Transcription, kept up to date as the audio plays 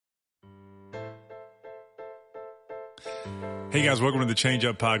Hey guys, welcome to the Change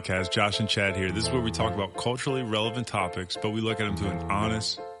Up Podcast. Josh and Chad here. This is where we talk about culturally relevant topics, but we look at them through an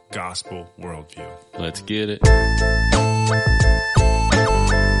honest gospel worldview. Let's get it.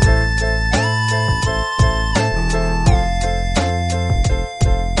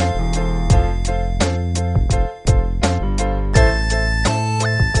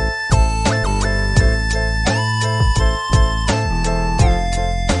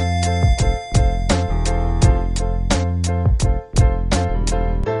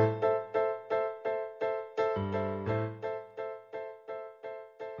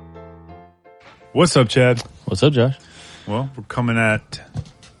 What's up, Chad? What's up, Josh? Well, we're coming at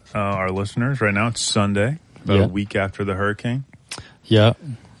our listeners right now. It's Sunday, about a week after the hurricane. Yeah,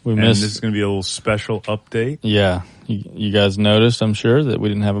 and this is going to be a little special update. Yeah, you guys noticed, I'm sure, that we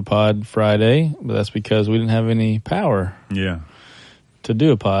didn't have a pod Friday, but that's because we didn't have any power. Yeah, to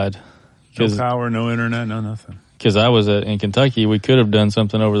do a pod. No power, no internet, no nothing. Because I was in Kentucky, we could have done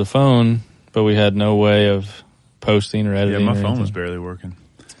something over the phone, but we had no way of posting or editing. Yeah, my phone was barely working.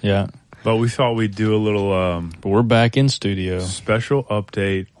 Yeah. But we thought we'd do a little but we're back in studio. Special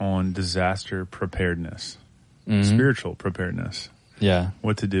update on disaster preparedness. Spiritual preparedness. Yeah.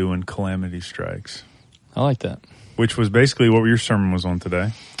 What to do when calamity strikes. I like that. Which was basically what your sermon was on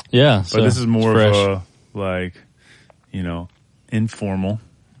today. Yeah. But so this is more of a, informal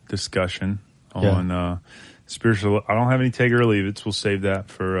discussion on spiritual. I don't have any take it or leave it. We'll save that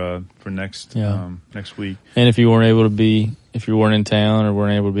for next week. And if you weren't in town or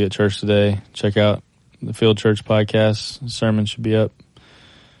weren't able to be at church today, check out the Field Church podcast. The sermon should be up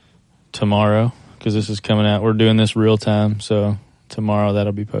tomorrow because this is coming out. We're doing this real time, so tomorrow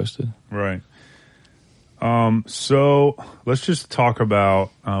that'll be posted. Right. So let's just talk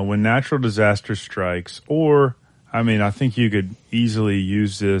about when natural disaster strikes, or I think you could easily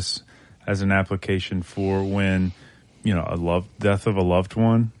use this as an application for when, death of a loved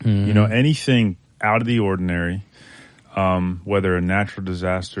one, anything out of the ordinary, whether a natural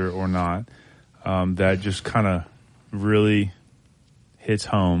disaster or not, that just kind of really hits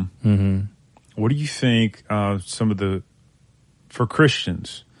home. Mm-hmm. What do you think for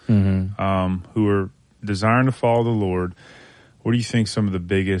Christians who are desiring to follow the Lord, what do you think some of the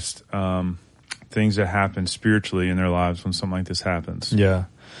biggest things that happen spiritually in their lives when something like this happens? Yeah.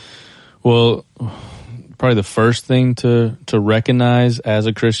 Well, probably the first thing to recognize as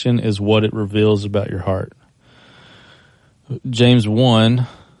a Christian is what it reveals about your heart. James 1,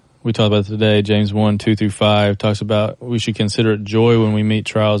 we talked about today, James 1, 2 through 5, talks about we should consider it joy when we meet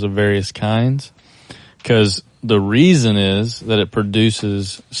trials of various kinds, because the reason is that it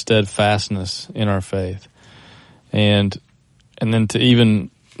produces steadfastness in our faith. And then to even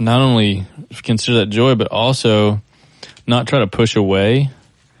not only consider that joy, but also not try to push away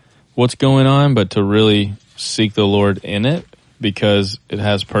what's going on, but to really seek the Lord in it because it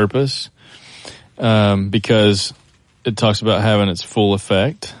has purpose, because it talks about having its full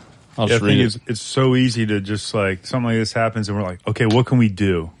effect. I'll just read it. It's so easy to just something like this happens and we're like, okay, what can we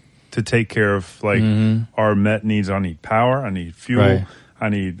do to take care of our met needs? I need power, I need fuel, right. I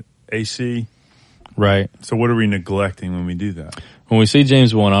need AC. Right. So what are we neglecting when we do that? When we see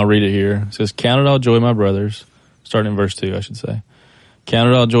James 1, I'll read it here. It says, "Count it all joy, my brothers," starting in verse 2, I should say. "Count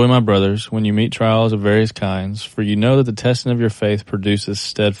it all joy, my brothers, when you meet trials of various kinds, for you know that the testing of your faith produces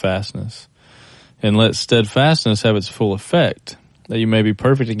steadfastness. And let steadfastness have its full effect, that you may be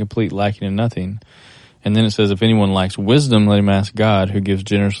perfect and complete, lacking in nothing." And then it says, "If anyone lacks wisdom, let him ask God, who gives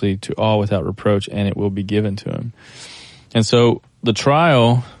generously to all without reproach, and it will be given to him." And so the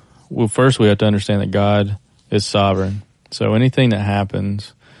trial, first we have to understand that God is sovereign. So anything that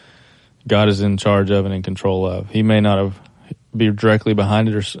happens, God is in charge of and in control of. He may not be directly behind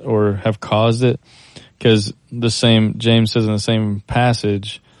it or have caused it, because James says in the same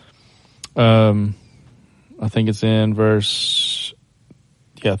passage, I think it's in verse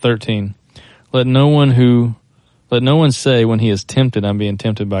 13. Let no one say when he is tempted, "I'm being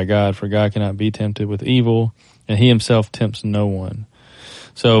tempted by God," for God cannot be tempted with evil, and he himself tempts no one.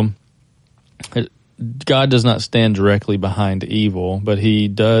 So God does not stand directly behind evil, but he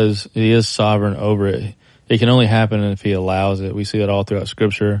is sovereign over it. It can only happen if he allows it. We see that all throughout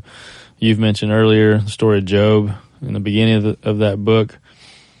Scripture. You've mentioned earlier the story of Job. In the beginning of that book,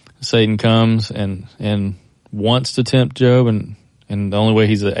 Satan comes and wants to tempt Job, and the only way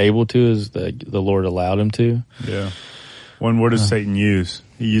he's able to is that the Lord allowed him to. Yeah. What does Satan use?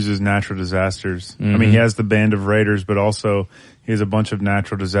 He uses natural disasters. Mm-hmm. He has the band of raiders, but also he has a bunch of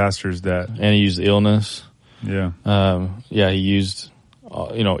natural disasters and he used illness. Yeah. He used,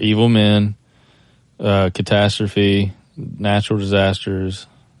 evil men, catastrophe, natural disasters,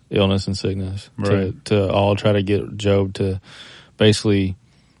 illness and sickness, Right. to all try to get Job to basically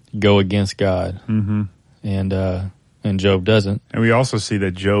go against God. Mm-hmm. And Job doesn't. And we also see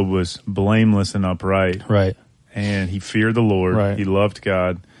that Job was blameless and upright. Right. And he feared the Lord. Right. He loved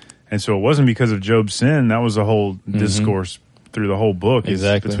God. And so it wasn't because of Job's sin. That was the whole discourse through the whole book.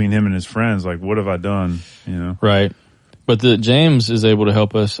 Exactly. Between him and his friends. Like, what have I done? Right. But James is able to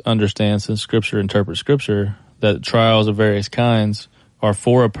help us understand, since Scripture interprets Scripture, that trials of various kinds are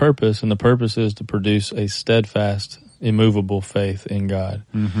for a purpose, and the purpose is to produce a steadfast, immovable faith in God.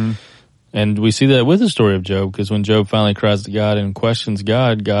 Mm-hmm. And we see that with the story of Job, because when Job finally cries to God and questions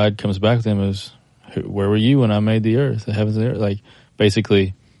God, God comes back with him as, where were you when I made the earth, the heavens and the earth? Like,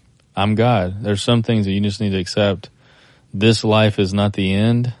 basically, I'm God. There's some things that you just need to accept. This life is not the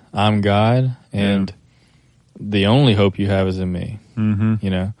end. I'm God, and the only hope you have is in me.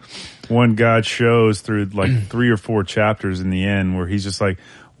 Mm-hmm. One God shows through like 3 or 4 chapters in the end where he's just like,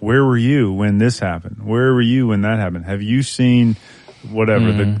 where were you when this happened? Where were you when that happened? Have you seen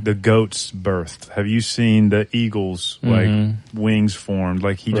whatever, the goats birthed? Have you seen the eagles, like, wings formed?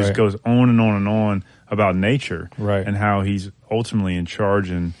 Like, he just goes on and on and on about nature and how he's ultimately in charge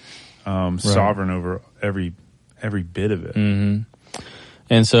and sovereign over every bit of it. Mm-hmm.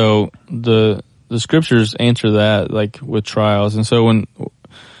 And so the Scriptures answer that, like, with trials. And so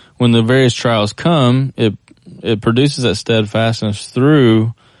when the various trials come, it produces that steadfastness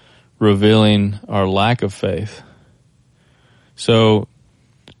through revealing our lack of faith. So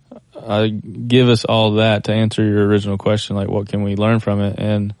I give us all that to answer your original question, like, what can we learn from it?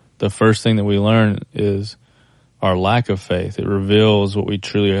 And the first thing that we learn is our lack of faith. It reveals what we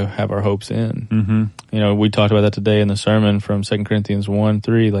truly have our hopes in. Mm-hmm. We talked about that today in the sermon from 2 Corinthians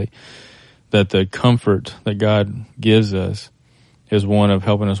 1:3, like, that the comfort that God gives us is one of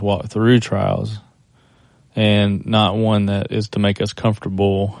helping us walk through trials, and not one that is to make us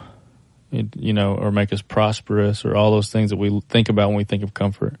comfortable, or make us prosperous, or all those things that we think about when we think of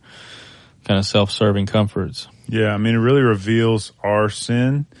comfort, kind of self-serving comforts. Yeah, I mean, it really reveals our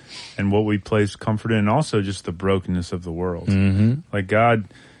sin and what we place comfort in, and also just the brokenness of the world. Mm-hmm. Like, God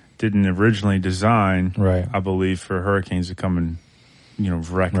didn't originally design, right, I believe, for hurricanes to come and,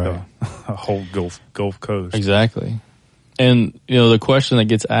 wreck the whole Gulf Coast. Exactly. And, the question that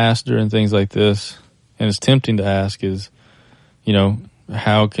gets asked during things like this, and it's tempting to ask, is,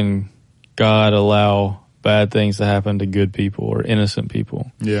 how can God allow bad things to happen to good people or innocent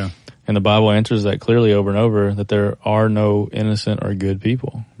people? Yeah. And the Bible answers that clearly over and over, that there are no innocent or good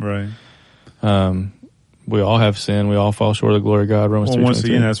people. Right. We all have sin. We all fall short of the glory of God. Romans 3:23. Well, once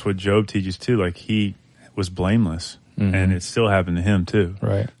again, that's what Job teaches too. Like, he was blameless, and it still happened to him too.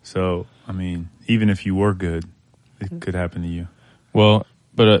 Right. So, I mean, even if you were good, it could happen to you. Well,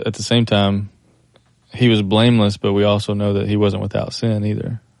 but at the same time, he was blameless, but we also know that he wasn't without sin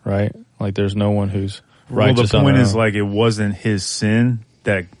either, right? Like, there's no one who's righteous. Well, the point is, own. like, it wasn't his sin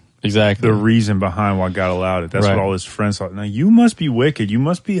that exactly the reason behind why God allowed it. That's right. what all his friends thought. Now, you must be wicked. You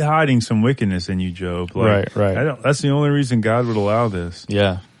must be hiding some wickedness in you, Job. Like, right. That's the only reason God would allow this.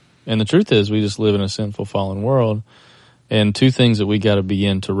 Yeah. And the truth is, we just live in a sinful, fallen world. And two things that we got to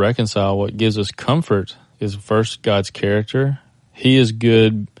begin to reconcile. What gives us comfort is, first, God's character. He is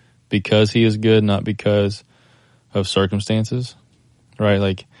good because he is good, not because of circumstances, right?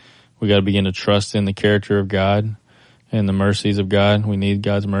 Like, we got to begin to trust in the character of God and the mercies of God. We need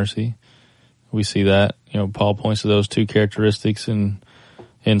God's mercy. We see that, Paul points to those two characteristics in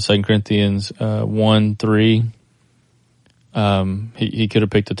 2 Corinthians 1:3. He could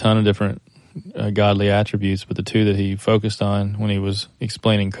have picked a ton of different godly attributes, but the two that he focused on when he was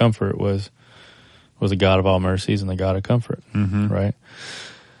explaining comfort was the God of all mercies and the God of comfort, right?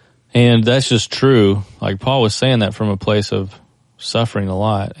 And that's just true. Like, Paul was saying that from a place of suffering a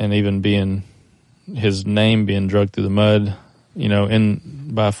lot, and even his name being dragged through the mud,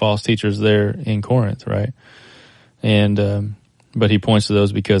 by false teachers there in Corinth, right? And but he points to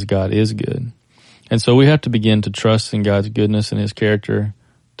those because God is good. And so we have to begin to trust in God's goodness and his character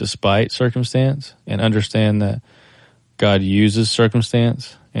despite circumstance, and understand that God uses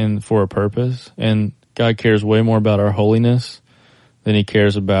circumstance and for a purpose. And God cares way more about our holiness than he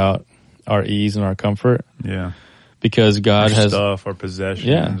cares about our ease and our comfort. Yeah. Because God has stuff, our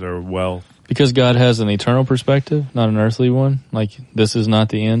possessions, our wealth. Because God has an eternal perspective, not an earthly one. Like, this is not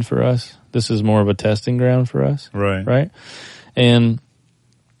the end for us. This is more of a testing ground for us. Right. Right? And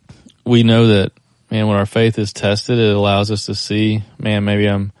we know that, man, when our faith is tested, it allows us to see, man, maybe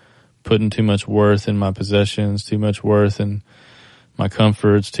I'm putting too much worth in my possessions, too much worth in my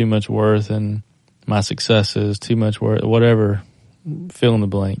comforts, too much worth in my successes, too much worth, whatever, fill in the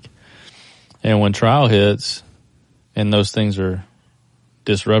blank. And when trial hits and those things are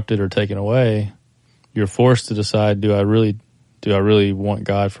disrupted or taken away, you're forced to decide, do I really want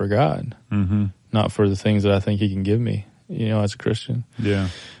God for God? Mm-hmm. Not for the things that I think he can give me, as a Christian. Yeah.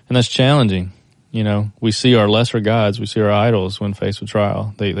 And that's challenging. We see our lesser gods, we see our idols when faced with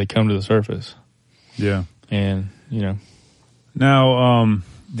trial. They come to the surface. Yeah. And, Now,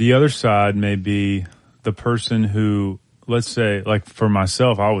 the other side may be the person who, let's say, like for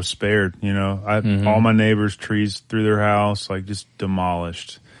myself, I was spared, all my neighbors' trees through their house, like just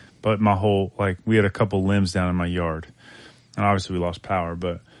demolished. But we had a couple limbs down in my yard. And obviously we lost power,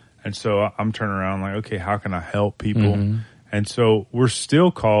 and so I'm turning around like, okay, how can I help people? Mm-hmm. And so we're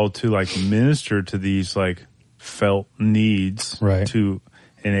still called to like minister to these like felt needs, right, to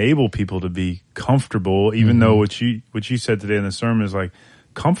enable people to be comfortable, even though what you said today in the sermon is like,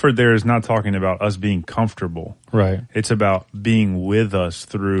 comfort there is not talking about us being comfortable. Right. It's about being with us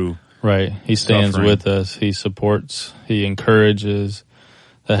through. Right. He stands suffering. With us. He supports. He encourages.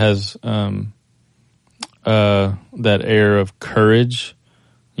 That has that air of courage.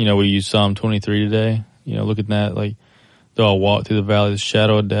 We use Psalm 23 today. Look at that. Like, though I walk through the valley of the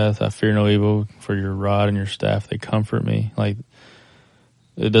shadow of death, I fear no evil, for your rod and your staff, they comfort me. Like,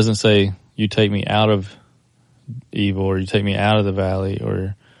 it doesn't say you take me out of evil or you take me out of the valley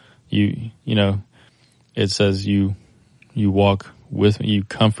or it says you walk with me, you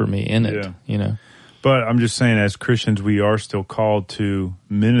comfort me in it, But I'm just saying, as Christians, we are still called to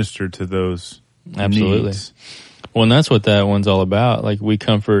minister to those Absolutely. needs. Well, and that's what that one's all about. Like, we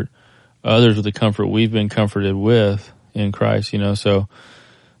comfort others with the comfort we've been comforted with in Christ, So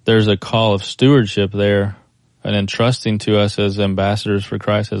there's a call of stewardship there, and entrusting to us as ambassadors for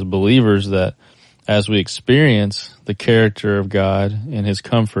Christ, as believers, that as we experience the character of God and his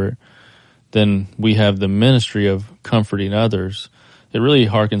comfort, then we have the ministry of comforting others. It really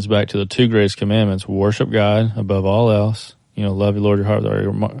harkens back to the two greatest commandments: worship God above all else, love your Lord your heart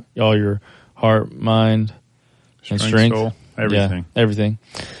with all your heart, mind, and strength. Soul, everything. Yeah, everything.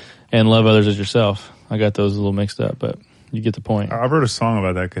 And love others as yourself. I got those a little mixed up, but you get the point. I wrote a song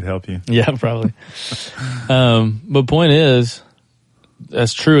about that. Could help you. Yeah, probably. But point is,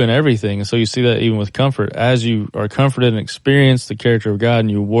 that's true in everything. So you see that even with comfort. As you are comforted and experience the character of God and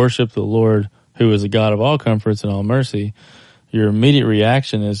you worship the Lord, who is the God of all comforts and all mercy, your immediate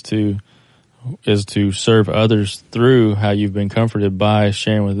reaction is to serve others through how you've been comforted by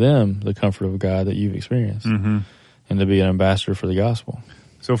sharing with them the comfort of God that you've experienced, and to be an ambassador for the gospel.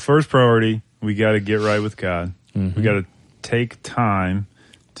 So first priority, we got to get right with God. Mm-hmm. We got to take time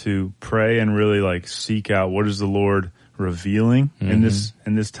to pray and really like seek out what is the Lord revealing in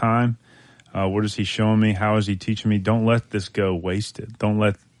this time. What is he showing me? How is he teaching me? Don't let this go wasted. Don't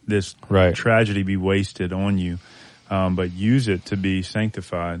let this tragedy be wasted on you, but use it to be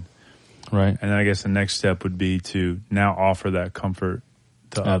sanctified. Right. And I guess the next step would be to now offer that comfort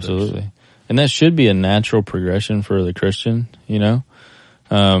to others. Absolutely. And that should be a natural progression for the Christian,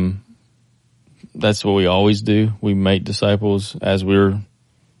 That's what we always do. We make disciples as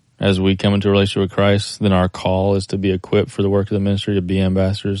we come into a relationship with Christ. Then our call is to be equipped for the work of the ministry, to be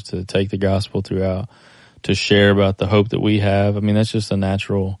ambassadors, to take the gospel throughout, to share about the hope that we have. I mean, that's just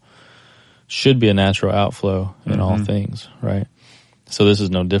should be a natural outflow in all things, right? So this is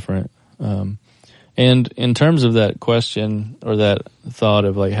no different. And in terms of that question or that thought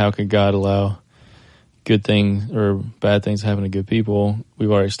of like, how could God allow good things or bad things to happen to good people? We've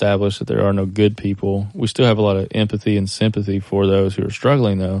already established that there are no good people. We still have a lot of empathy and sympathy for those who are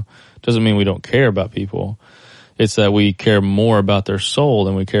struggling, though. Doesn't mean we don't care about people. It's that we care more about their soul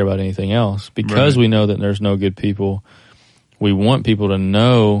than we care about anything else. Because we know that there's no good people, we want people to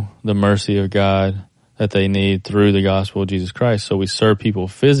know the mercy of God that they need through the gospel of Jesus Christ. So we serve people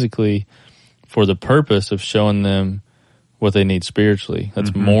physically for the purpose of showing them what they need spiritually.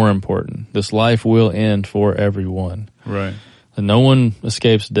 That's more important. This life will end for everyone. Right. And no one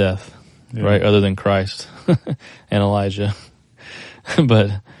escapes death, right, other than Christ and Elijah.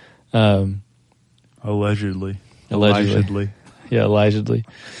 But Allegedly. Yeah, allegedly.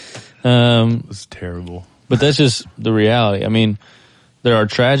 It was terrible. But that's just the reality. I mean, there are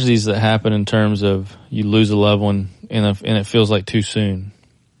tragedies that happen in terms of you lose a loved one and it feels like too soon.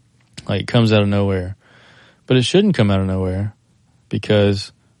 Like it comes out of nowhere. But it shouldn't come out of nowhere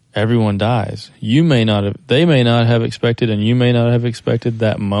because everyone dies. They may not have expected, and you may not have expected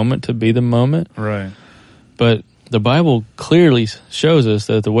that moment to be the moment. Right. But the Bible clearly shows us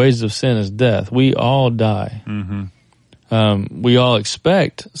that the wages of sin is death. We all die. We all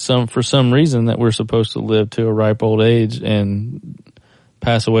expect for some reason that we're supposed to live to a ripe old age and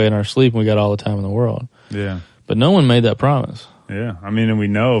pass away in our sleep and we got all the time in the world. Yeah. But no one made that promise. Yeah. I mean, and we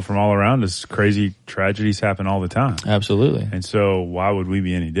know from all around us, crazy tragedies happen all the time. Absolutely. And so why would we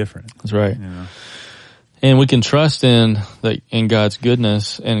be any different? That's right. You know? And we can trust in God's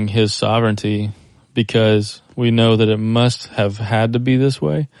goodness and His sovereignty because we know that it must have had to be this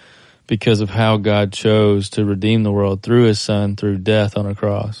way because of how God chose to redeem the world through His Son, through death on a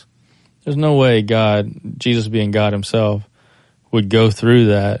cross. There's no way Jesus being God Himself, would go through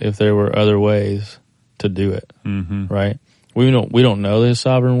that if there were other ways to do it. Mm-hmm. Right? We don't know His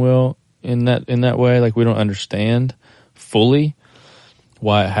sovereign will in that way. Like, we don't understand fully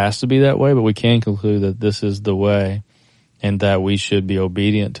why it has to be that way, but we can conclude that this is the way and that we should be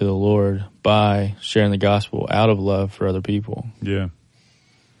obedient to the Lord by sharing the gospel out of love for other people. Yeah.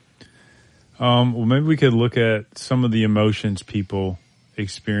 Well, maybe we could look at some of the emotions people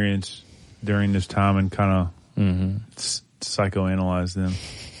experience during this time and kind of psychoanalyze them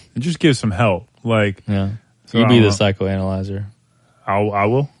and just give some help. Like, yeah, so you be the psychoanalyzer. I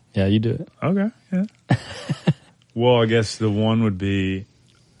will. Yeah, you do it. Okay. Yeah. Well, I guess the one would be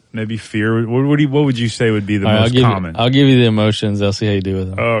maybe fear. What would you say would be the most common? I'll give you the emotions. I'll see how you do with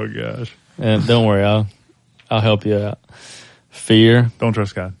them. Oh gosh. And don't worry, I'll help you out. Fear. Don't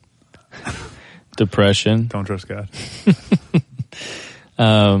trust God. Depression. Don't trust God.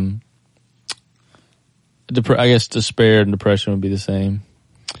 I guess despair and depression would be the same.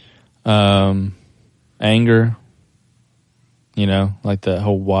 Anger. You know, like that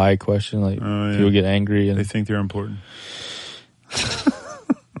whole why question. Like, people get angry and they think they're important.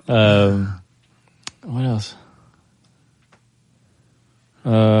 What else?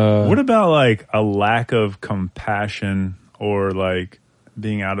 What about like a lack of compassion or like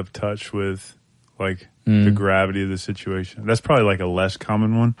being out of touch with like the gravity of the situation? That's probably like a less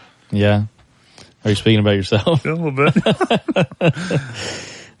common one. Yeah. Are you speaking about yourself? A little bit.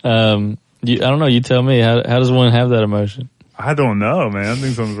 I don't know. You tell me. How does one have that emotion? I don't know, man. I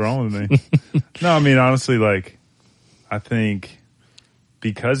think something's wrong with me. No, I mean, honestly, like, I think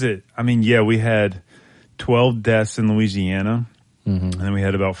because we had 12 deaths in Louisiana, and then we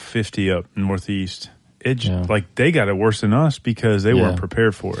had about 50 up northeast. Like, they got it worse than us because they weren't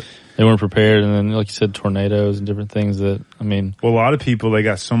prepared for it. They weren't prepared, and then, like you said, tornadoes and different things that, I mean... Well, a lot of people, they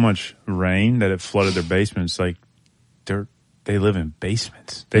got so much rain that it flooded their basements. Like, they live in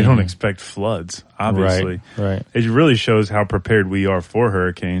basements. They don't expect floods, obviously. Right. It really shows how prepared we are for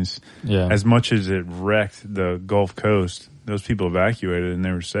hurricanes. Yeah. As much as it wrecked the Gulf Coast, those people evacuated and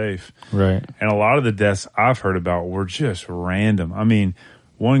they were safe. Right. And a lot of the deaths I've heard about were just random. I mean,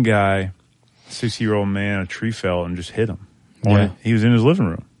 one guy, 60-year-old man, a tree fell and just hit him. He was in his living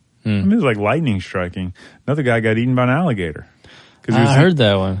room. I mean, it was like lightning striking. Another guy got eaten by an alligator. I heard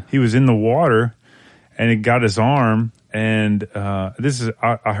that one. He was in the water and it got his arm. And I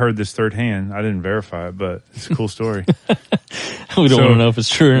heard this third hand. I didn't verify it, but it's a cool story. We don't want to know if it's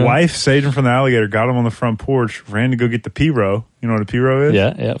true or not. Wife saved him from the alligator, got him on the front porch, ran to go get the P-row. You know what a P-row is?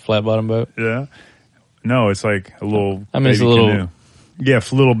 Yeah, flat bottom boat. Yeah. No, it's like a little it's a little canoe. Yeah,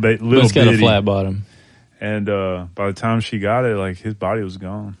 little but it's got bitty. a flat bottom. And by the time she got it, like his body was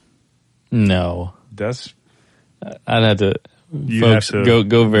gone. No. I'd have to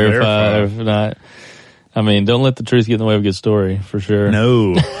go verify if not. I mean, don't let the truth get in the way of a good story, for sure.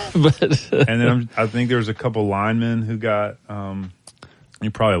 No. But and then I think there was a couple linemen who got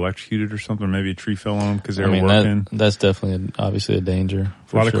probably electrocuted or something. Maybe a tree fell on them because they were working. That's definitely obviously a danger.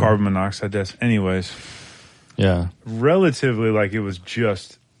 A lot of carbon monoxide deaths. Anyways. Yeah. Relatively, like, it was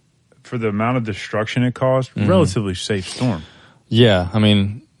just, for the amount of destruction it caused, relatively safe storm. Yeah. I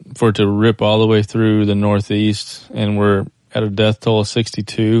mean, for it to rip all the way through the Northeast, and we're at a death toll of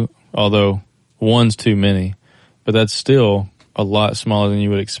 62, although one's too many, but that's still a lot smaller than you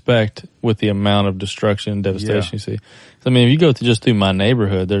would expect with the amount of destruction and devastation you see. I mean, if you go through my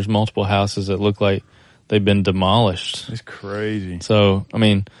neighborhood, there's multiple houses that look like they've been demolished. It's crazy. So, I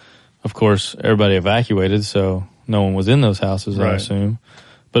mean, of course, everybody evacuated, so no one was in those houses, I assume.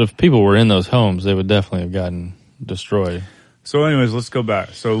 But if people were in those homes, they would definitely have gotten destroyed. So anyways, let's go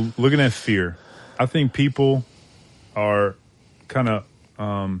back. So looking at fear, I think people are kind of,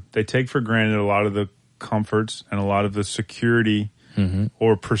 they take for granted a lot of the comforts and a lot of the security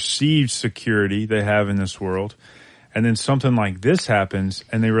or perceived security they have in this world. And then something like this happens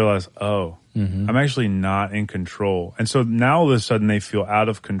and they realize, I'm actually not in control. And so now all of a sudden they feel out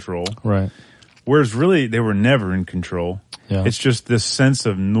of control. Right. Whereas really they were never in control. Yeah. It's just this sense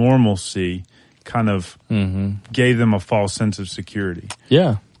of normalcy kind of gave them a false sense of security.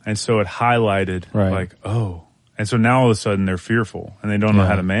 Yeah. And so it highlighted like, and so now all of a sudden they're fearful and they don't know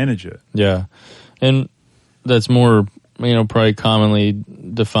how to manage it. Yeah. And that's more, probably commonly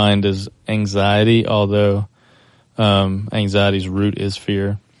defined as anxiety, although Anxiety's root is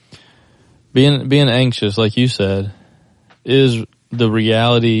fear. Being anxious, like you said, is the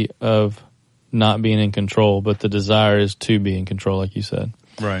reality of not being in control, but the desire is to be in control, like you said.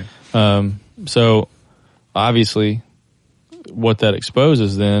 Right. So obviously what that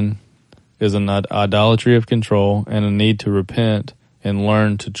exposes then is an idolatry of control and a need to repent and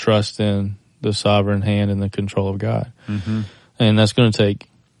learn to trust in the sovereign hand and the control of God. Mm-hmm. And that's going to take,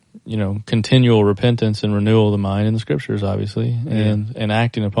 continual repentance and renewal of the mind in the scriptures, obviously, and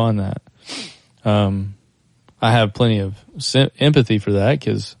acting upon that. I have plenty of empathy for that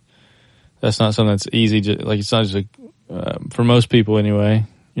because that's not something that's easy. It's not just for most people anyway.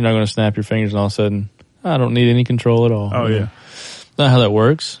 You're not going to snap your fingers and all of a sudden, I don't need any control at all. Oh, yeah. Not how that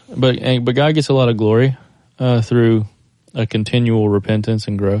works. But God gets a lot of glory through a continual repentance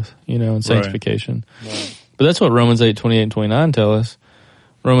and growth, and sanctification. Right. But that's what Romans 8:28 and 29 tell us.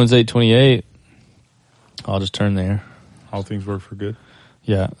 Romans 8:28, I'll just turn there. All things work for good.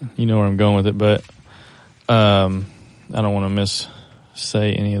 Yeah, you know where I'm going with it, but I don't want to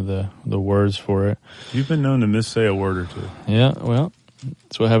say any of the words for it. You've been known to missay a word or two. Yeah, well,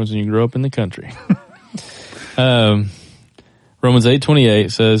 that's what happens when you grow up in the country. Romans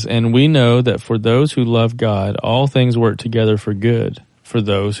 8:28 says, "And we know that for those who love God, all things work together for good, for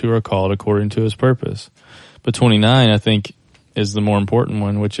those who are called according to his purpose." But 29, I think, is the more important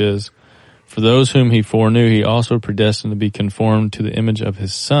one, which is, "For those whom he foreknew, he also predestined to be conformed to the image of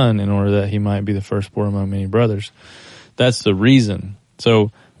his Son, in order that he might be the firstborn among many brothers." That's the reason.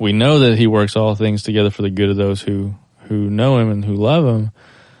 So we know that he works all things together for the good of those who know him and who love him.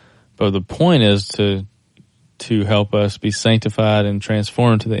 But the point is to help us be sanctified and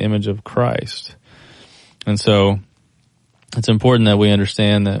transformed to the image of Christ. And so it's important that we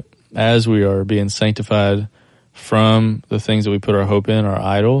understand that as we are being sanctified from the things that we put our hope in, our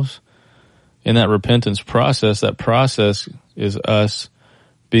idols, in that repentance process, that process is us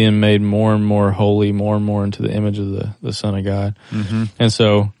being made more and more holy, more and more into the image of the Son of God. Mm-hmm. And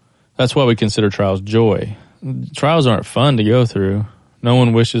so that's why we consider trials joy. Trials aren't fun to go through. No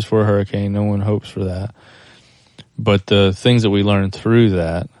one wishes for a hurricane. No one hopes for that. But the things that we learn through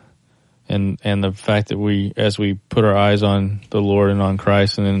that, and the fact that as we put our eyes on the Lord and on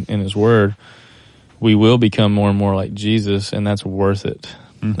Christ and in his word, we will become more and more like Jesus, and that's worth it.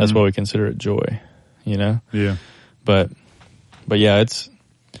 Mm-hmm. That's why we consider it joy, Yeah. But yeah,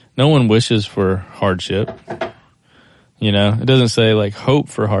 no one wishes for hardship. It doesn't say hope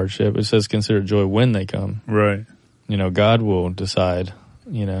for hardship. It says consider joy when they come. Right. God will decide,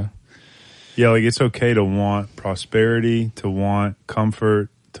 Yeah, it's okay to want prosperity, to want comfort,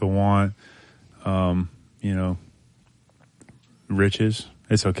 to want, riches.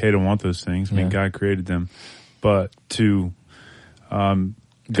 It's okay to want those things. I mean, God created them. But to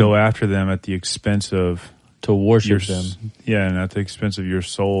go after them at the expense of... To worship them. Yeah, and at the expense of your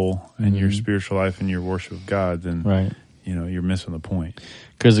soul and your spiritual life and your worship of God, then, right. You're missing the point.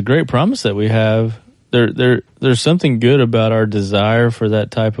 Because the great promise that we have, there's something good about our desire for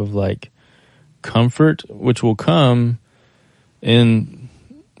that type of comfort, which will come when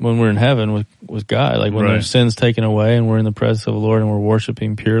we're in heaven with God, when right. their sin's taken away and we're in the presence of the Lord and we're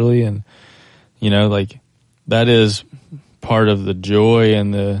worshiping purely, and that is part of the joy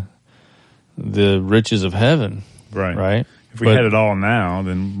and the riches of heaven. Right. If we had it all now,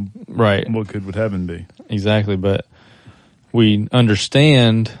 then right. What good would heaven be? Exactly. But we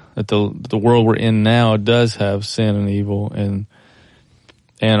understand that the world we're in now does have sin and evil, and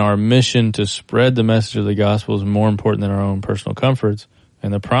our mission to spread the message of the gospel is more important than our own personal comforts.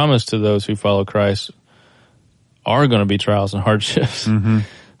 And the promise to those who follow Christ are going to be trials and hardships. Mm-hmm.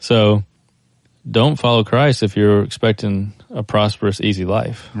 So don't follow Christ if you're expecting a prosperous, easy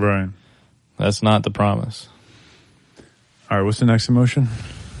life. Right. That's not the promise. All right, what's the next emotion?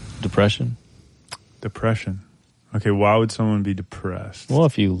 Depression. Okay, why would someone be depressed? Well,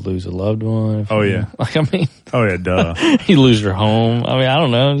 if you lose a loved one. Oh, yeah. Oh, yeah, duh. You lose your home. I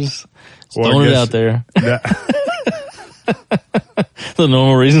don't know. Just throwing it out there. The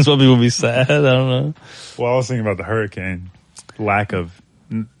normal reasons why people be sad. I don't know. Well, I was thinking about the hurricane. Lack of,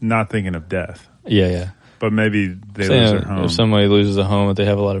 not thinking of death. Yeah. But maybe they lose their home. If somebody loses a home that they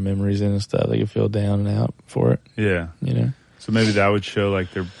have a lot of memories in and stuff, they can feel down and out for it. Yeah. So maybe that would show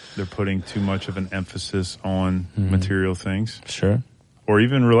they're putting too much of an emphasis on material things. Sure. Or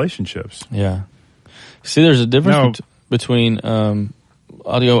even relationships. Yeah. See, there's a difference between,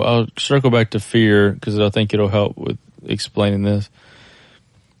 I'll circle back to fear because I think it'll help with explaining this.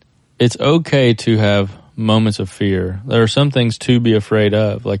 It's okay to have moments of fear. There are some things to be afraid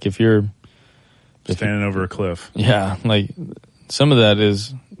of. Like if you're standing over a cliff. Yeah. Some of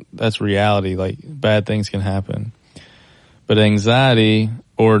that's reality. Bad things can happen. But anxiety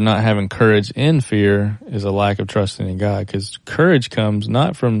or not having courage in fear is a lack of trusting in God, because courage comes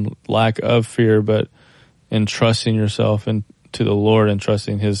not from lack of fear, but in trusting yourself into the Lord and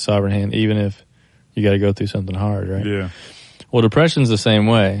trusting His sovereign hand, even if you got to go through something hard, right? Yeah. Well, depression's the same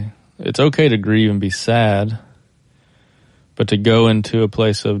way. It's okay to grieve and be sad, but to go into a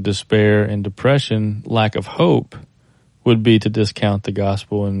place of despair and depression, lack of hope, would be to discount the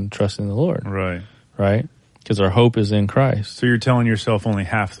gospel and trust in the Lord. Right. Right? Because our hope is in Christ. So you're telling yourself only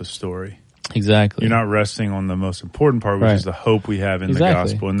half the story. Exactly. You're not resting on the most important part, which is the hope we have in the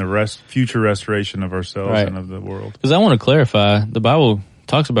gospel and the future restoration of ourselves and of the world. Because I want to clarify, the Bible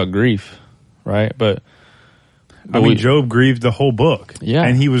talks about grief, right? But I mean, Job grieved the whole book. Yeah.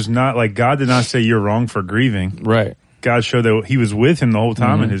 And he was not, like, God did not say you're wrong for grieving. Right. God showed that He was with him the whole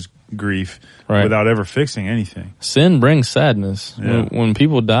time in his grief without ever fixing anything. Sin brings sadness. Yeah. When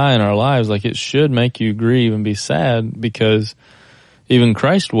people die in our lives, like, it should make you grieve and be sad, because even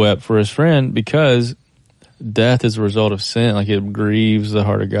Christ wept for His friend, because death is a result of sin. Like, it grieves the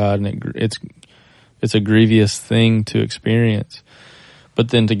heart of God, and it's a grievous thing to experience. But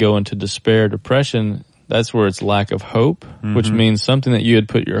then to go into despair, depression, that's where it's lack of hope, which means something that you had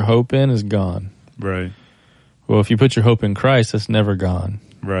put your hope in is gone. Right. Well, if you put your hope in Christ, that's never gone.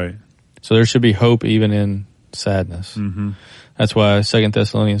 Right. So there should be hope even in sadness. Mm-hmm. That's why 2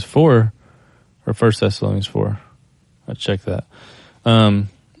 Thessalonians 4, or 1 Thessalonians 4, I checked that.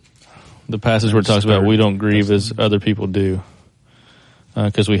 The passage where it talks about we don't grieve as other people do,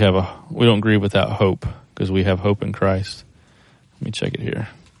 because we don't grieve without hope, because we have hope in Christ. Let me check it here.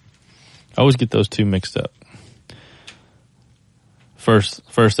 I always get those two mixed up. First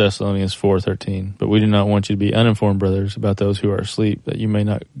Thessalonians 4:13. But we do not want you to be uninformed, brothers, about those who are asleep, that you may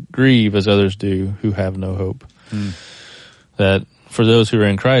not grieve as others do who have no hope. That for those who are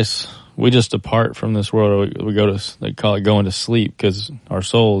in Christ, we just depart from this world. We go to, they call it going to sleep, because our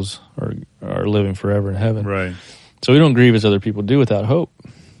souls are living forever in heaven. Right. So we don't grieve as other people do without hope.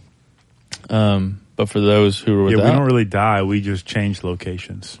 But for those who are without, we don't really die. We just change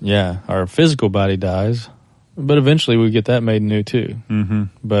locations. Yeah, our physical body dies, but eventually we get that made new too. Mm-hmm.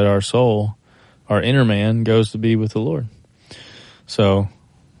 But our soul, our inner man, goes to be with the Lord. So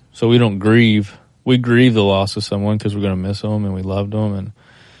we don't grieve. We grieve the loss of someone because we're going to miss them and we loved them, and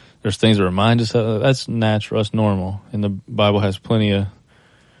there's things that remind us of that. That's natural. That's normal, and the Bible has plenty of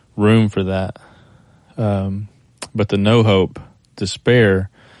room for that. But the no hope, despair,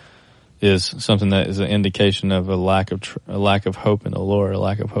 is something that is an indication of a lack of hope in the Lord, a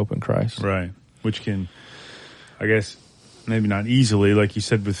lack of hope in Christ. Right. Which can, I guess, maybe not easily, like you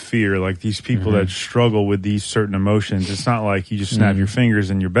said with fear, like these people that struggle with these certain emotions, it's not like you just snap your fingers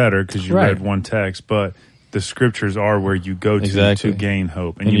and you're better because you read one text, but the scriptures are where you go to gain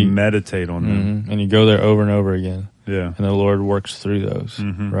hope, and you meditate on them. And you go there over and over again. Yeah. And the Lord works through those,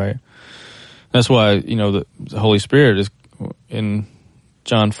 right? That's why, the Holy Spirit is in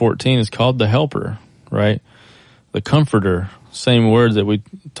John 14 is called the Helper, right? The Comforter, same word that we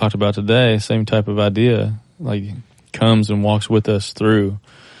talked about today, same type of idea, like comes and walks with us through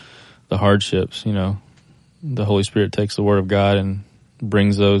the hardships. The Holy Spirit takes the Word of God and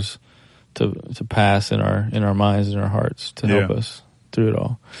brings those to pass in our minds and our hearts to help us through it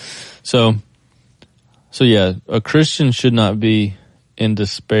all. So yeah, a Christian should not be in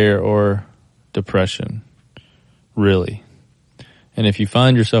despair or depression, really. And if you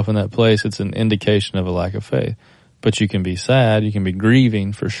find yourself in that place, it's an indication of a lack of faith. But you can be sad, you can be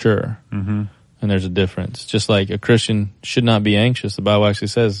grieving for sure. And there's a difference. Just like a Christian should not be anxious. The Bible actually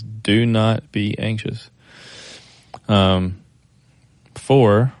says, do not be anxious. What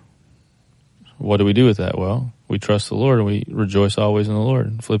do we do with that? Well, we trust the Lord and we rejoice always in the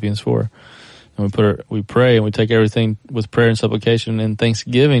Lord, Philippians 4. And we pray and we take everything with prayer and supplication and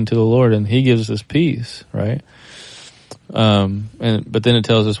thanksgiving to the Lord, and He gives us peace, right? But then it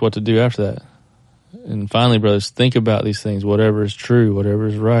tells us what to do after that. And finally, brothers, think about these things, whatever is true, whatever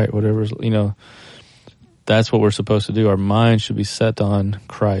is right, whatever is, that's what we're supposed to do. Our mind should be set on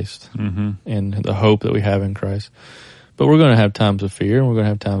Christ and the hope that we have in Christ. But we're going to have times of fear and we're going to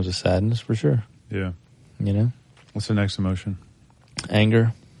have times of sadness for sure. Yeah. What's the next emotion?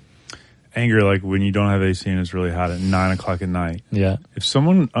 Anger. Anger, like when you don't have AC and it's really hot at 9 o'clock at night. Yeah. If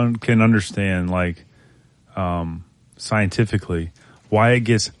someone can understand, like, scientifically, why it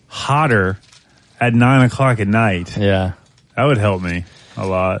gets hotter at 9 o'clock at night, yeah, that would help me a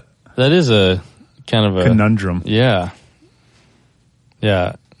lot. That is a kind of a conundrum. Yeah.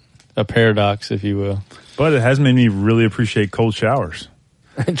 A paradox, if you will. But it has made me really appreciate cold showers.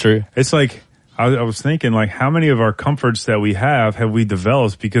 True. It's like, I was thinking, like, how many of our comforts that we have we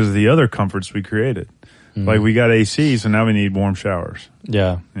developed because of the other comforts we created? Like we got AC, so now we need warm showers.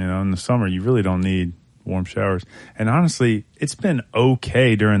 Yeah. You know, in the summer, you really don't need warm showers. And honestly, it's been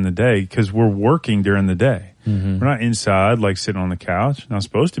okay during the day because we're working during the day. We're not inside, like sitting on the couch. Not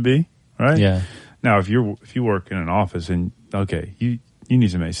supposed to be, right? Yeah. Now, if you work in an office and, okay, you need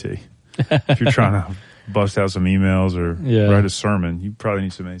some AC. If you're trying to bust out some emails or write a sermon, you probably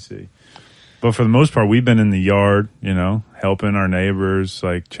need some AC. But for the most part, we've been in the yard, you know, helping our neighbors,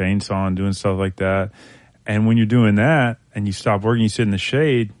 like chainsawing, doing stuff like that. And when you're doing that and you stop working, you sit in the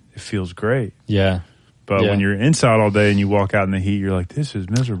shade, it feels great. Yeah. But when you're inside all day and you walk out in the heat, you're like, this is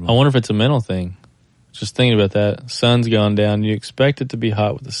miserable. I wonder if it's a mental thing. Just thinking about that. Sun's gone down. You expect it to be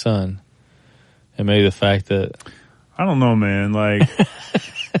hot with the sun. And maybe the fact that... I don't know, man. Like,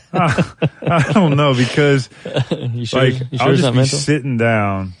 I don't know because you sure, like, you sure I'll it's just not be mental? sitting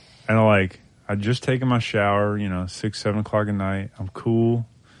down and I'd just taken my shower, you know, 6, 7 o'clock at night. I'm cool.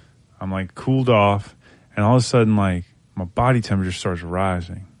 I'm like cooled off. And all of a sudden, like, my body temperature starts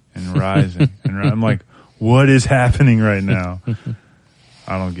rising and rising. I'm like, what is happening right now?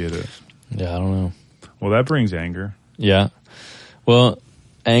 I don't get it. Yeah, I don't know. Well, that brings anger. Yeah. Well,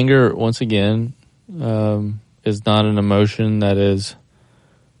 anger, once again, is not an emotion that is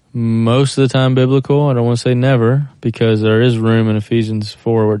most of the time biblical. I don't want to say never, because there is room in Ephesians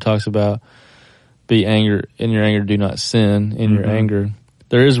 4 where it talks about be anger in your anger, do not sin in your anger.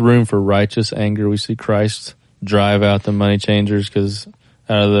 There is room for righteous anger. We see Christ drive out the money changers because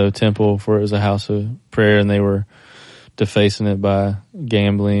out of the temple, for it was a house of prayer, and they were defacing it by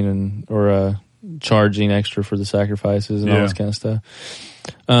gambling or charging extra for the sacrifices and all this kind of stuff.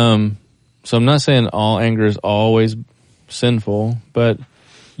 So I'm not saying all anger is always sinful, but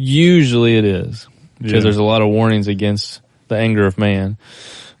usually it is, because there's a lot of warnings against the anger of man.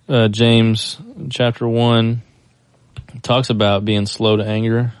 James chapter 1 talks about being slow to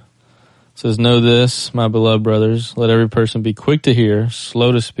anger. It says, know this, my beloved brothers, let every person be quick to hear,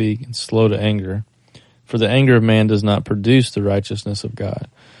 slow to speak, and slow to anger. For the anger of man does not produce the righteousness of God.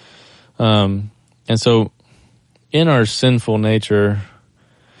 And so in our sinful nature,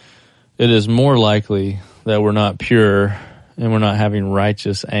 it is more likely that we're not pure and we're not having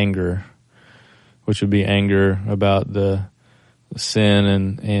righteous anger, which would be anger about the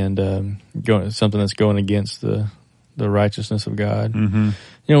sin and something that's going against the righteousness of God. You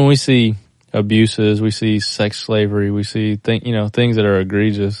know, when we see abuses, we see sex slavery, we see things that are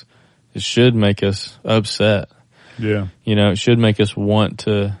egregious, it should make us upset. Yeah. You know, it should make us want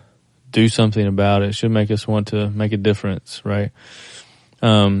to do something about it. It should make us want to make a difference, right?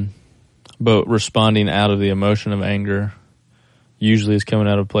 But responding out of the emotion of anger usually is coming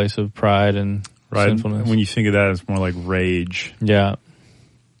out of a place of pride and sinfulness. When you think of that, it's more like rage. Yeah.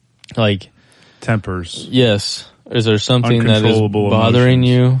 Like tempers. Yes. Is there something that is bothering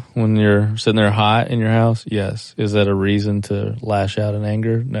you when you're sitting there hot in your house? Yes. Is that a reason to lash out in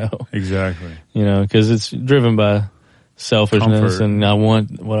anger? No. Exactly. You know, because it's driven by selfishness. Comfort. And I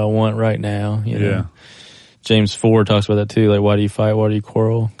want what I want right now. You know? Yeah. James 4 talks about that too. Like, why do you fight? Why do you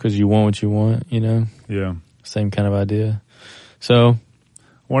quarrel? Because you want what you want, you know? Yeah. Same kind of idea. So.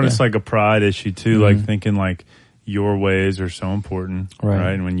 It's like a pride issue too, like thinking like your ways are so important.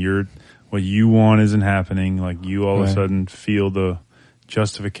 Right. And when what you want isn't happening, like you all of a sudden feel the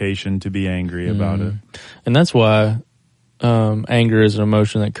justification to be angry about it. And that's why anger is an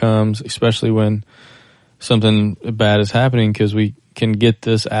emotion that comes, especially when something bad is happening, because we can get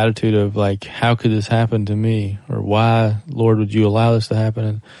this attitude of like, how could this happen to me? Or why, Lord, would you allow this to happen?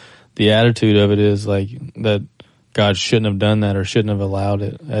 And the attitude of it is like that God shouldn't have done that or shouldn't have allowed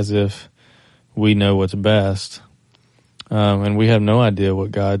it, as if we know what's best. And we have no idea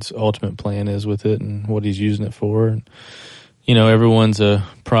what God's ultimate plan is with it and what he's using it for. And, you know, everyone's a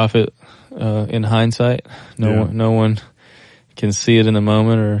prophet in hindsight. No one can see it in the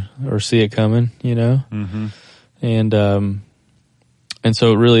moment or see it coming, you know? And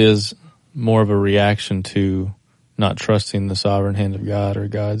so it really is more of a reaction to not trusting the sovereign hand of God or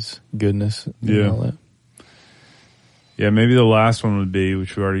God's goodness and all that. Yeah, maybe the last one would be,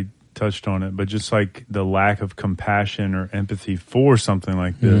 which we already touched on it, but just like the lack of compassion or empathy for something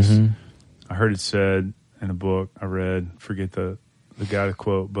like this. I heard it said in a book I read, forget the guy to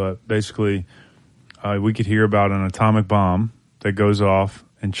quote, but basically we could hear about an atomic bomb that goes off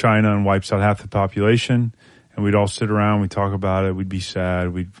in China and wipes out half the population, and we'd all sit around, we'd talk about it, we'd be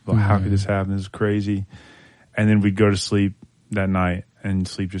sad, how could this happen, this is crazy, and then we'd go to sleep that night and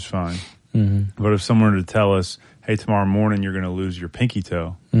sleep just fine. But if someone were to tell us, hey, tomorrow morning you're going to lose your pinky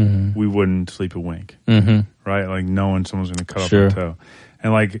toe, we wouldn't sleep a wink, right? Like knowing someone's going to cut off their toe.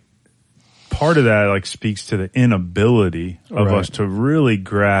 And like part of that like speaks to the inability of Right. us to really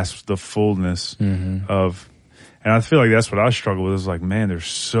grasp the fullness of, and I feel like that's what I struggle with is like, man, there's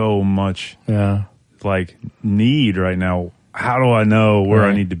so much Yeah. like need right now. How do I know where I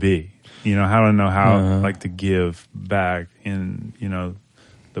Right. need to be? You know, how do I know how like to give back in, you know,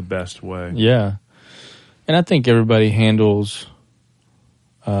 the best way? Yeah. And I think everybody handles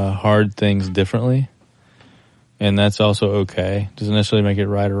hard things differently. And that's also okay. Doesn't necessarily make it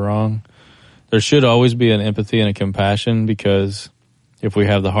right or wrong. There should always be an empathy and a compassion, because if we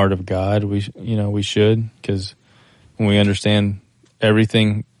have the heart of God, we should, because when we understand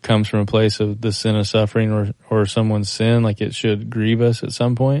everything comes from a place of the sin of suffering or someone's sin, like it should grieve us at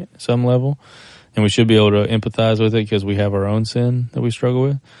some point, some level. And we should be able to empathize with it because we have our own sin that we struggle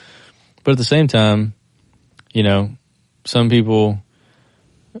with. But at the same time, you know, some people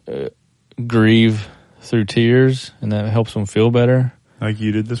grieve through tears, and that helps them feel better. Like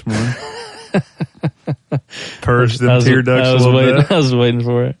you did this morning. Purge them tear ducts a little bit. I was waiting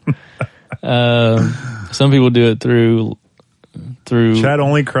for it. Some people do it through. Chad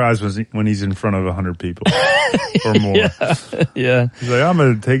only cries when he's in front of 100 people or more. Yeah. He's like, I'm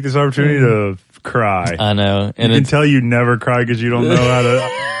going to take this opportunity to cry. I know. And you can tell you never cry because you don't know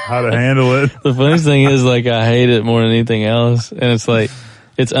how to handle it. The funniest thing is, like, I hate it more than anything else. And it's like,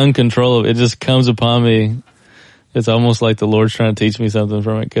 it's uncontrollable. It just comes upon me. It's almost like the Lord's trying to teach me something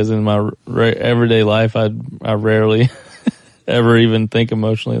from it, because in my everyday life, I rarely ever even think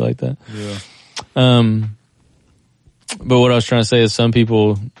emotionally like that. Yeah. But what I was trying to say is some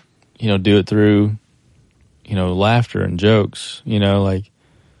people, you know, do it through, you know, laughter and jokes, you know, like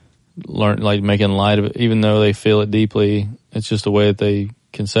making light of it, even though they feel it deeply. It's just a way that they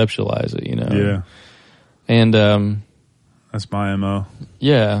conceptualize it, you know? Yeah. And, that's my MO.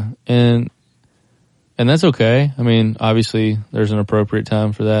 Yeah. And that's okay. I mean, obviously there's an appropriate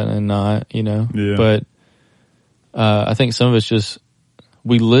time for that and not, you know, Yeah. But, I think some of it's just,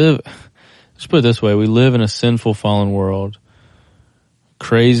 let's put it this way. We live in a sinful, fallen world.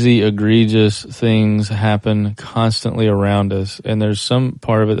 Crazy, egregious things happen constantly around us. And there's some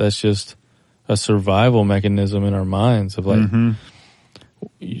part of it that's just a survival mechanism in our minds of like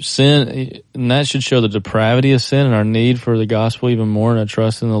sin. And that should show the depravity of sin and our need for the gospel even more, and a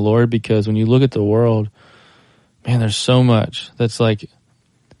trust in the Lord. Because when you look at the world, man, there's so much that's like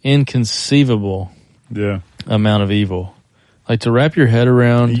inconceivable amount of evil. Like, to wrap your head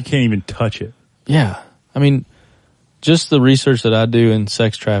around. You can't even touch it. Yeah. I mean, just the research that I do in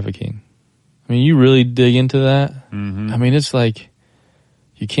sex trafficking. I mean, you really dig into that. I mean, it's like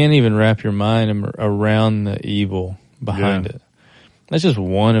you can't even wrap your mind around the evil behind it. That's just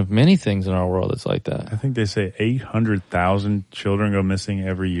one of many things in our world that's like that. I think they say 800,000 children go missing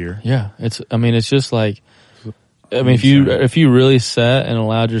every year. Yeah. It's just like, I mean, if you really sat and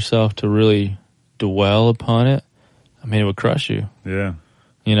allowed yourself to really dwell upon it, I mean, it would crush you. Yeah.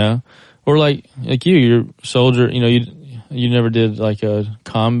 You know? Or like you're a soldier, you know, you never did like a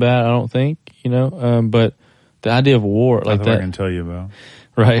combat, I don't think, you know, but the idea of war, like that. I can tell you about.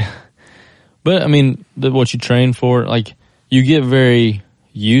 Right. But I mean, what you train for, like, you get very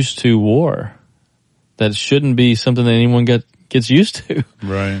used to war. That shouldn't be something that anyone gets used to.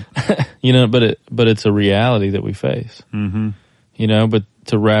 Right. You know, but it's a reality that we face. You know, but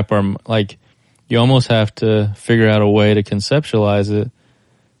to wrap you almost have to figure out a way to conceptualize it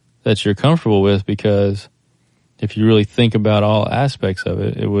that you're comfortable with, because if you really think about all aspects of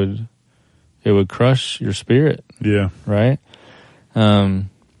it, it would crush your spirit. Yeah. Right?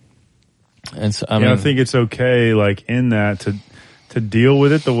 And so, I mean, I think it's okay, like, in that to deal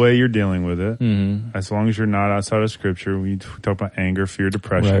with it the way you're dealing with it, as long as you're not outside of Scripture. We talk about anger, fear,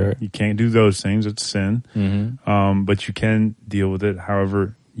 depression. Right. You can't do those things. It's sin. But you can deal with it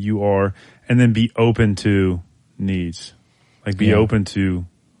however you are, and then be open to needs. Like, be open to,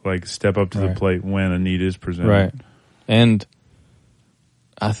 like, step up to the plate when a need is presented. Right. And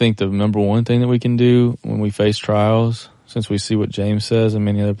I think the number one thing that we can do when we face trials, since we see what James says in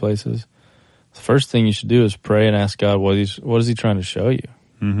many other places, the first thing you should do is pray and ask God, what is he trying to show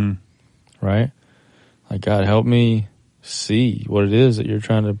you? Right? Like, God, help me see what it is that you're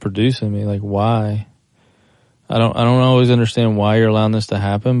trying to produce in me. Like, why? I don't always understand why you're allowing this to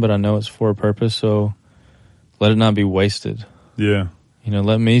happen, but I know it's for a purpose, so let it not be wasted. Yeah. You know,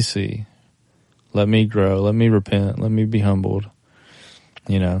 let me see. Let me grow. Let me repent. Let me be humbled.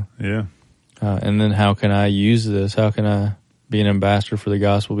 You know? Yeah. And then how can I use this? How can I be an ambassador for the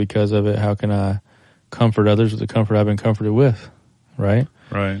gospel because of it? How can I comfort others with the comfort I've been comforted with? Right?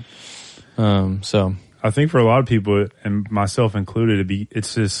 Right. So I think for a lot of people, and myself included,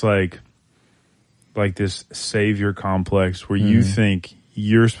 it's just like this savior complex where you think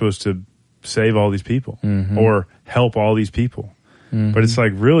you're supposed to save all these people Mm-hmm. or help all these people. Mm-hmm. But it's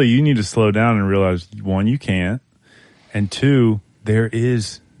like, really, you need to slow down and realize, one, you can't. And two,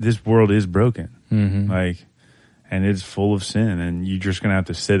 this world is broken. Mm-hmm. Like, and it's full of sin, and you're just going to have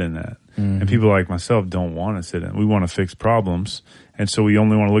to sit in that. Mm-hmm. And people like myself don't want to sit in. We want to fix problems. And so we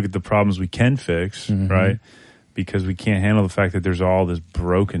only want to look at the problems we can fix, Mm-hmm. right? Because we can't handle the fact that there's all this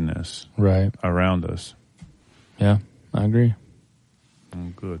brokenness Right. around us. Yeah, I agree.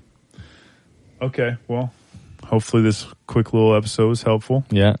 Oh, good. Okay, well, hopefully this quick little episode was helpful.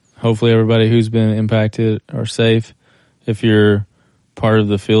 Yeah. Hopefully everybody who's been impacted are safe. If you're part of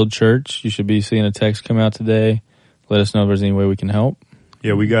the field church, you should be seeing a text come out today. Let us know if there's any way we can help.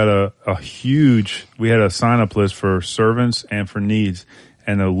 Yeah, we got we had a sign-up list for servants and for needs,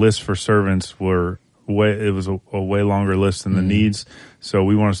 and the list for servants was a way longer list than the needs. So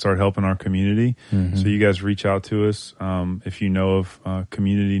we want to start helping our community. Mm-hmm. So you guys reach out to us if you know of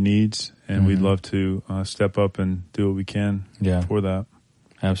community needs, and we'd love to step up and do what we can for that.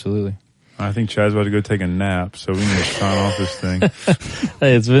 Absolutely. I think Chad's about to go take a nap, so we need to sign off this thing.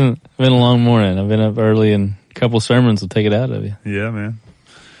 Hey, it's been a long morning. I've been up early, and a couple sermons will take it out of you. Yeah, man.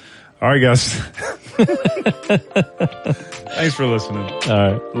 All right, guys. Thanks for listening.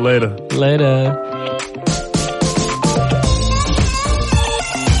 All right. Later.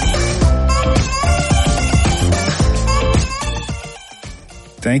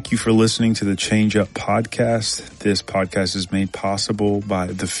 Thank you for listening to the Change Up podcast. This podcast is made possible by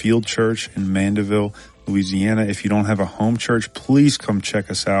the Field Church in Mandeville, Louisiana. If you don't have a home church, please come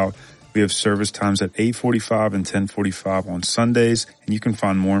check us out. We have service times at 8:45 and 10:45 on Sundays, and you can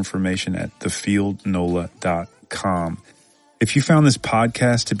find more information at thefieldnola.com. If you found this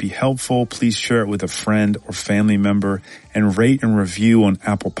podcast to be helpful, please share it with a friend or family member and rate and review on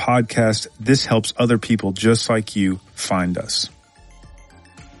Apple Podcasts. This helps other people just like you find us.